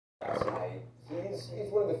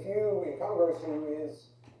he's one of the few in Congress who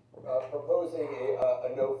is proposing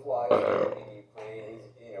a no-fly zone in Ukraine.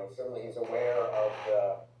 Certainly he's aware of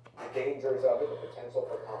the dangers of it, the potential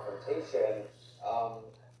for confrontation.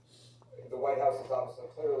 The White House has obviously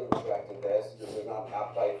clearly rejected this. There's not an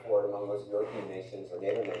appetite for it among most European nations or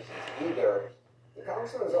NATO nations either. The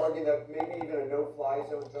congressman has argued that maybe even a no-fly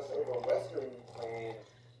zone just over Western Ukraine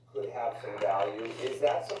could have some value. Is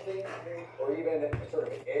that something, or even a sort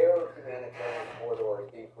of air humanitarian corridor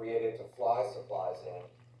is being created to fly supplies in?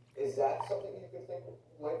 Is that something you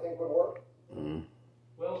might think would work? Mm.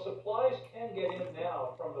 Well, supplies can get in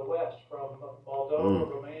now from the west, from Moldova,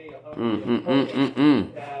 Romania, Hungary, and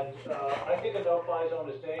Poland. And I think a no-fly zone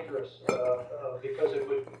is dangerous because it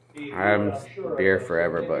would be, I'm sure, beer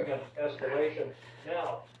forever, but escalation.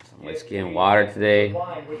 Now, some whiskey and water today.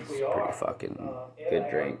 Which we are, pretty fucking good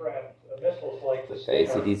drink. Missiles like the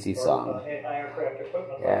AC/DC song. Anti-aircraft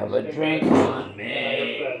equipment. Have a drink on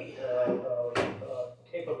me.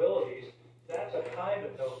 Capabilities. That's a kind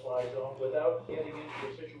of no-fly zone without getting into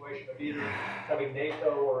a situation of either having NATO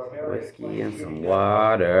or America. Whiskey and some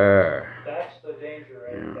water. That's the danger,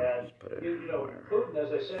 and Putin,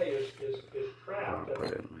 as I say, is trapped.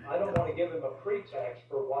 And I don't want to give him a pretext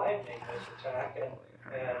for widening this attack and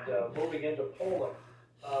moving into Poland.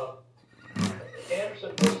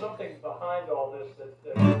 Anderson, there's something behind all this that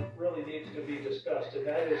really needs to be discussed, and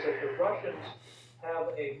that is that the Russians have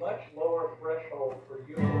a much lower threshold for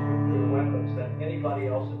using nuclear weapons than anybody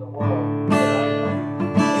else in the world that I know.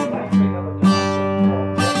 They actually have a doctrine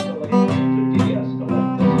called escalation to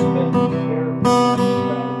de-escalate. This has been their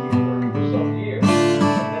strategy for some years.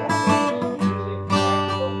 And that means using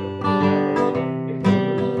tactical nuclear weapons if they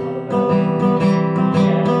lose another battle.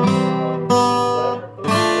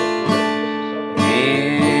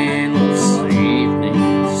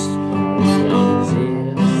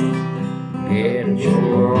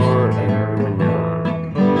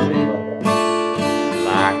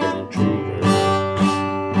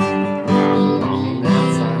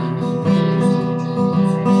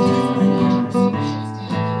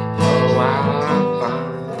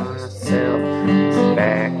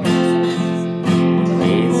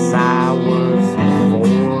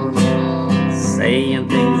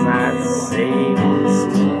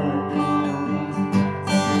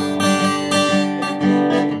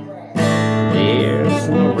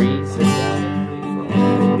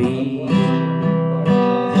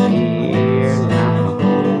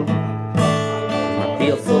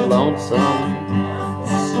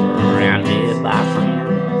 Surrounded by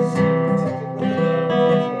friends.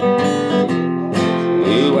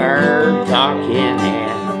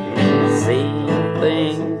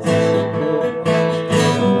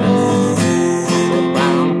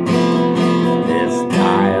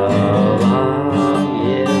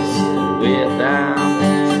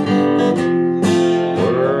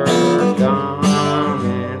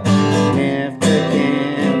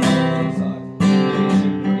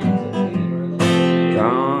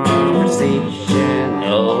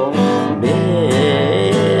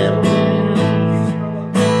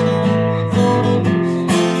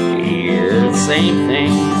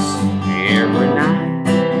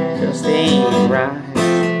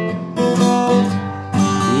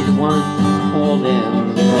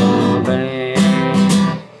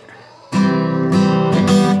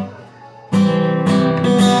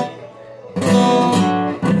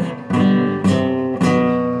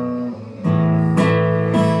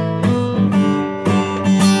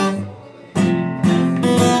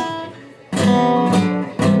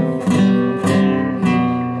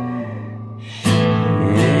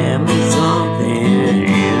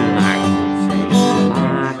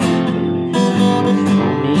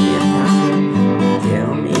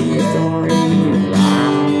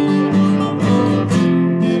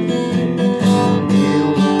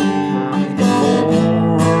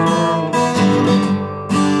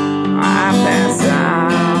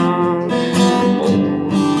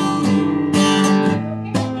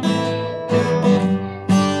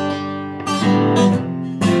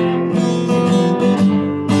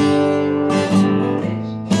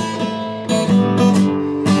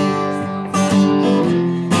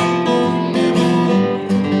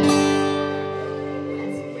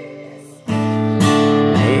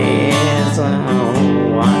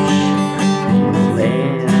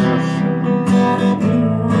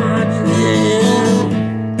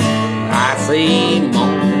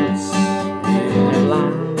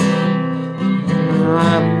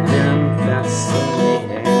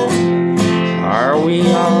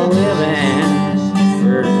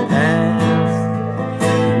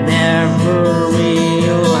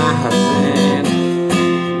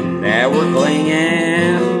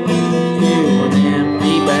 clinging to an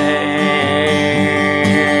empty bag.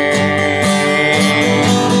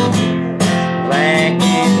 Black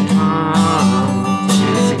and calm,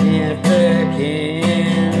 significant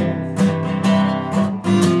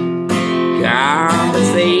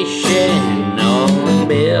conversation, no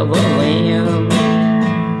ambivalent.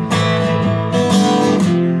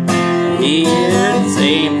 He'd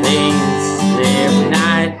say things every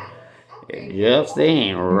night, it just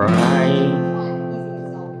ain't right.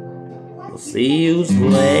 We'll see who's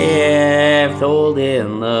left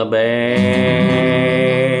holding the bag.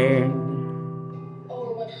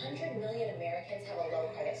 Over 100 million Americans have a low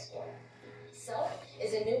credit score. Self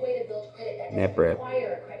is a new way to build credit that doesn't require